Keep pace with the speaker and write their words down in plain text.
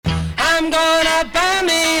I'm gonna buy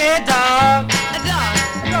me a dog. A dog.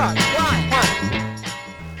 A dog. Why?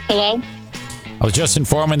 Hello? I was just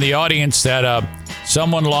informing the audience that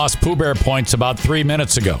someone lost Pooh Bear points about 3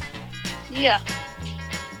 minutes ago. Yeah.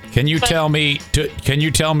 Can you tell me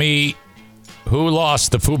who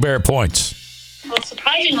lost the Pooh Bear points? Well,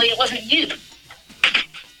 surprisingly, it wasn't you.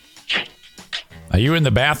 Are you in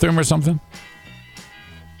the bathroom or something?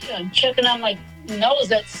 Yeah, I'm checking on my nose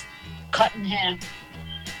that's cut in half.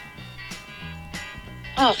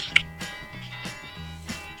 Oh.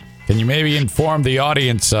 Can you maybe inform the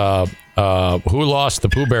audience who lost the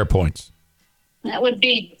Pooh Bear points? That would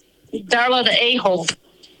be Darla the a-hole.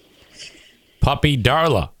 Puppy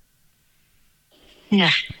Darla.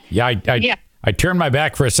 Yeah. Yeah, I turned my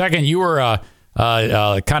back for a second. You were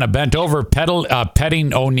kind of bent over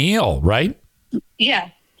petting O'Neill, right? Yeah.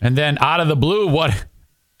 And then out of the blue, what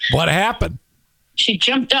happened? She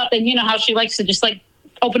jumped up, and you know how she likes to just like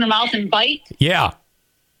open her mouth and bite? Yeah.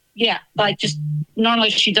 Yeah, like just normally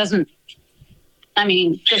she doesn't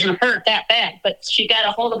hurt that bad, but she got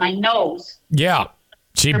a hold of my nose. Yeah.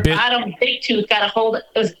 She Her bit. bottom big tooth got a hold of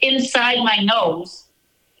it was inside my nose.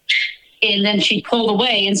 And then she pulled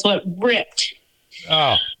away, and so it ripped.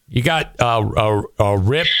 Oh. You got a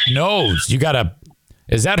ripped nose.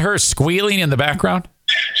 Is that her squealing in the background?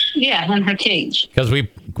 Yeah, in her cage. Because we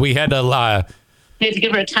had to We had to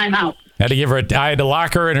give her a timeout. I had to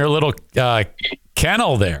lock her in her little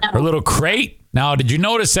kennel there, her little crate. Now, did you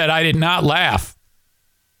notice that I did not laugh?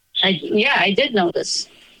 I did notice.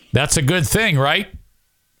 That's a good thing, right?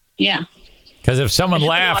 Yeah. Because if someone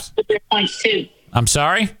laughs, Pooh Bear points too. I'm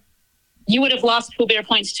sorry? You would have lost Pooh Bear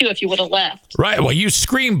points too if you would have laughed. Right. Well, you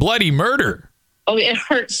screamed bloody murder. Oh, it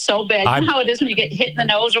hurts so bad. You know how it is when you get hit in the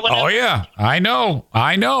nose or whatever? Oh, yeah. I know.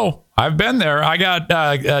 I've been there. I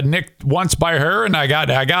got nicked once by her, and I got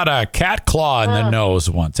a cat claw in the nose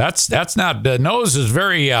once. That's not, the nose is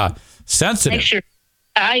very sensitive. Makes your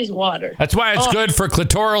eyes water. That's why it's good for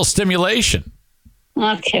clitoral stimulation.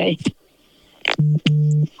 Okay.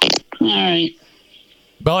 All right.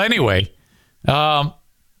 Well, anyway, it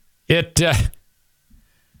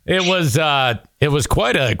was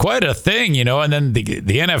quite a thing, you know. And then the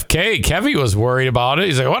NFK Kevy was worried about it.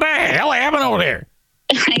 He's like, "What the hell happened over there?"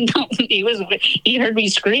 I know he heard me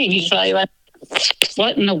scream. He's like,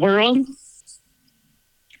 "What in the world?"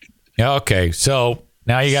 Okay, so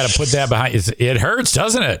now you got to put that behind. It hurts,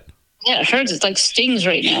 doesn't it? Yeah, it hurts. It's like stings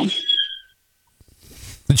right now.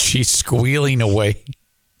 She's squealing away.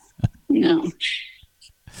 No.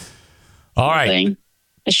 All right. Thing.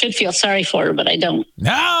 I should feel sorry for her, but I don't.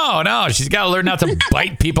 No. She's got to learn not to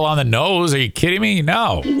bite people on the nose. Are you kidding me?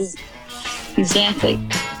 No. Exactly.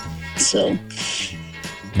 So.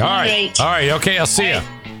 All right. Okay, I'll see you.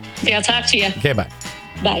 Okay, I'll talk to you. Okay, bye.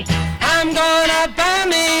 Bye. I'm gonna buy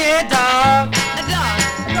me a dog.